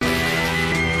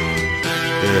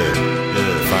Yeah,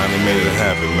 finally made it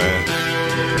happen, man.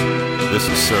 This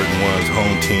is Certain One's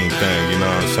home team thing, you know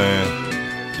what I'm saying?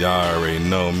 Y'all already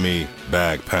know me,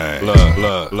 bag pain. Look.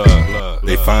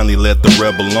 They finally let the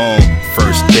rebel on.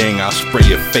 First thing, I'll spray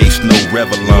your face, no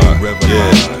Revlon.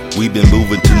 Yeah, we been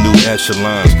moving to new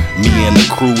echelons. Me and the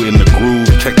crew in the groove,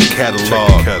 check the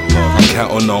catalog. I'm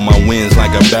counting on my wins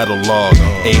like a battle log.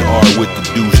 AR with the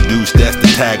deuce, that's the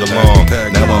tag along.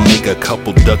 Now I make a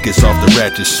couple ducats off the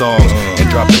ratchet songs and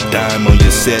drop a dime on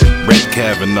your set, Brett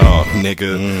Kavanaugh,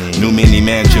 nigga. New mini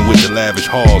mansion with the lavish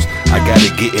halls. I gotta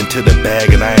get into the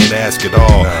bag and I ain't ask at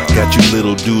all. Got you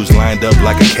little dudes lined up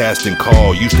like a casting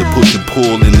call. Used to push and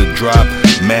pull in the drop,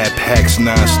 mad packs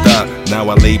non-stop. Now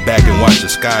I lay back and watch the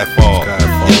sky fall.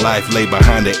 Your life lay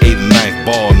behind the 8th and 9th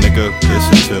ball, nigga.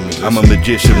 Listen to me. I'm a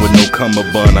magician with no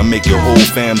cummerbund. I make your whole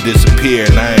fam disappear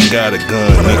and I ain't got a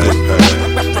gun, nigga.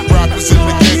 Rappers in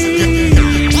the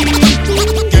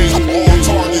game of all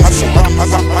targets.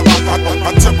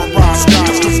 I terrorize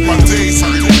skies 'cause my days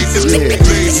is finished.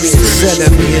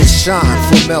 Enemy and shine,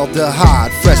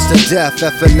 formaldehyde, fresh to death,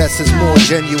 effortless is more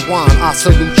genuine. I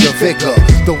salute your vigor,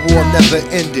 the war never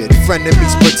ended.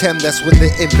 Frenemies pretend that's when the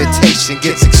invitation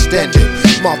gets extended.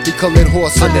 Multicolored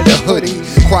horse under the hoodie,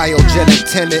 cryogenic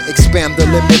tenant, expand the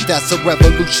limit, that's a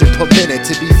revolution per minute.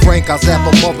 To be frank, I zap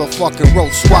a motherfucking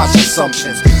road swatch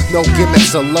assumptions. No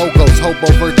gimmicks or logos,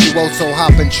 hobo virtuoso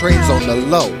hopping trains on the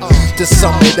low. To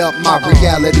sum it up, my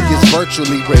reality is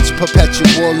virtually rich,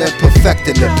 perpetual and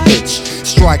perfecting the pitch.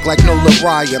 Strike like no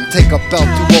Lariam, take a belt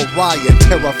to Orion,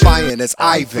 terrifying as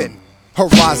Ivan.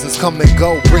 Horizons come and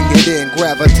go, bring it in,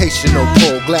 gravitational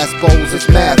pull. Glass bowls, it's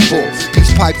mad full.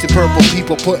 Peace pipes and purple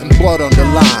people putting blood on the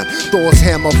line. Thor's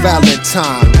hammer,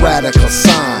 Valentine, radical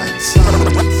signs.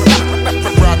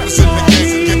 Rappers in the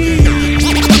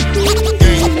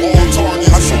game of all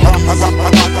targets.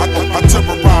 I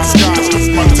terrorize skies 'cause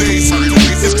my days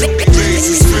is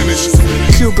finished.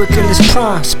 Kubrick in his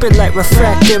prime, spit like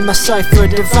refracted, my cipher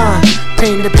divine.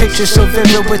 Paint the picture so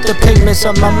vivid with the pigments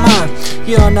of my mind.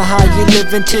 You don't know how you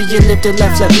live until you live the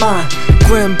life like mine.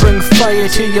 Grim, bring fire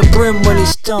to your brim when he's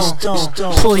stoned.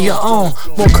 Pull your own,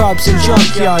 more carbs in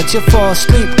junkyards. You fall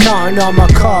asleep counting all my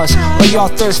cars. Or y'all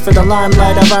thirst for the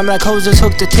limelight, I rhyme like hoses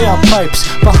hooked to tailpipes.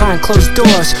 Behind closed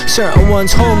doors, certain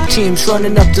ones home teams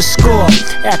running up the score.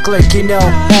 Act like you know,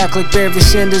 act like Barry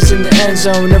Sanders in the end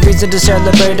zone. No reason to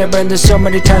celebrate, I've been there so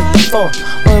many times before.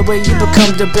 Only way you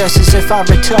become the best is if I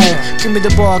retire. Give me the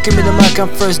ball, give me the mic, I'm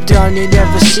first down. You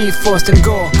never see 4th and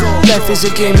goal. Life is a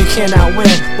game you cannot win.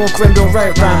 Mortxgrim don't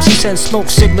write rhymes, he sends smoke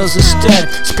signals instead.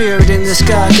 Spirit in the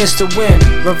sky against the wind,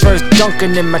 reverse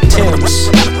dunking in my Timbs.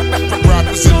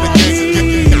 Rappers in the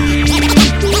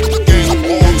game of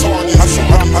all targets. I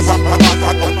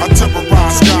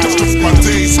terrorize skies 'cause my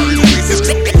days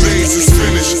is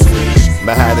finished.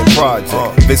 Manhattan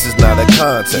Project, this is not a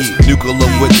contest. Nuclear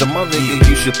winter, my nigga,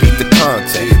 you should beat the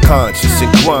content. Conscious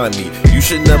and grimy, you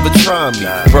should never try me.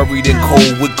 Buried in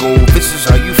cold with gold, this is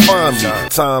how you find me.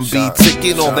 Time be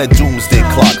ticking on that doomsday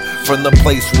clock. From the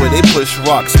place where they push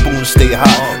rocks, spoons stay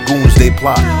hot, goons they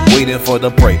plot, waiting for the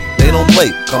break. They don't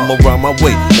play, come around my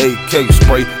way. AK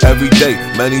spray every day.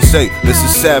 Many say this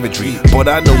is savagery, but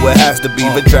I know it has to be.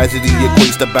 The tragedy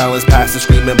equates to balance past the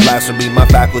screaming blasphemy. My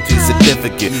faculty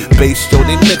significant. Bass show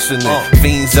they mixing it.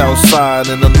 Fiends outside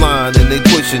in the line and they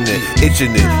pushing it,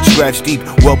 itching it. Scratch deep,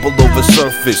 well below the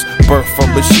surface. Birth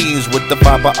from machines with the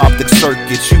fiber optic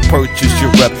circuits. You purchase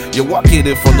your rep, you walk it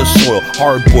in from the soil.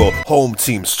 Hard boiled, home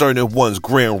team, CERTAIN.ONES,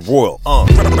 Grand Royal.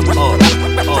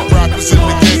 Rappers in the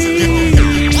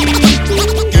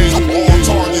game of all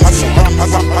targets. I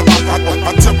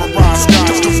terrorize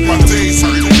skies 'cause my days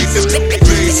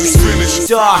is finished.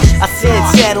 Dark, I said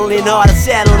settling hard, I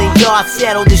settling dark.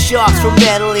 Settle the sharks from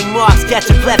meddling marks. Catch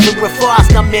a plethora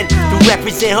fast, I'm in to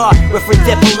represent hard. Referent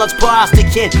Deppelux past the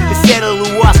kin. The settle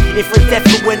who was different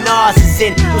depth when ours is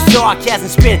in. No sarcasm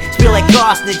spin, spill like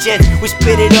carcinogens. We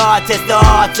spit it hard, test the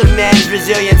hearts of man's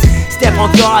resilience. Step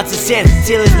on guards of sin,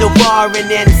 still is no bar and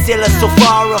then still is so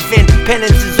far off in.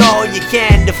 Penance is all you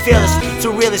can to feel us.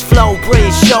 So real is flow,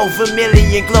 brilliant show,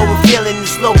 vermilion glow, revealing the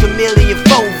slow chameleon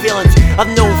foe villains. I've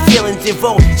known feelings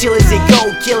involved, chillers and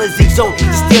gold, killers exalt,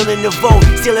 distilling the vote,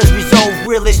 still is resolved,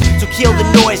 realist. So kill the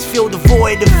noise, fill the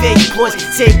void of fake ploys,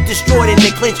 safe, destroyed in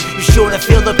the clinch. You sure to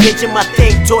feel the pinch of my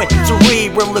think toy,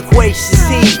 cerebrum, loquacious,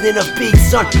 seasoning of beats,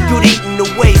 son. Good eating the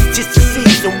waste, just a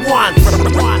season one.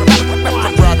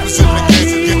 Rappers in the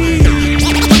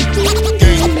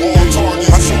game of all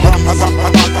targets.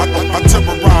 I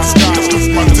terrorize skies 'cause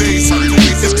my days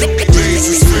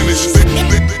is finished.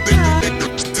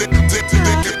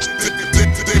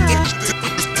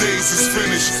 Days is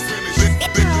finished.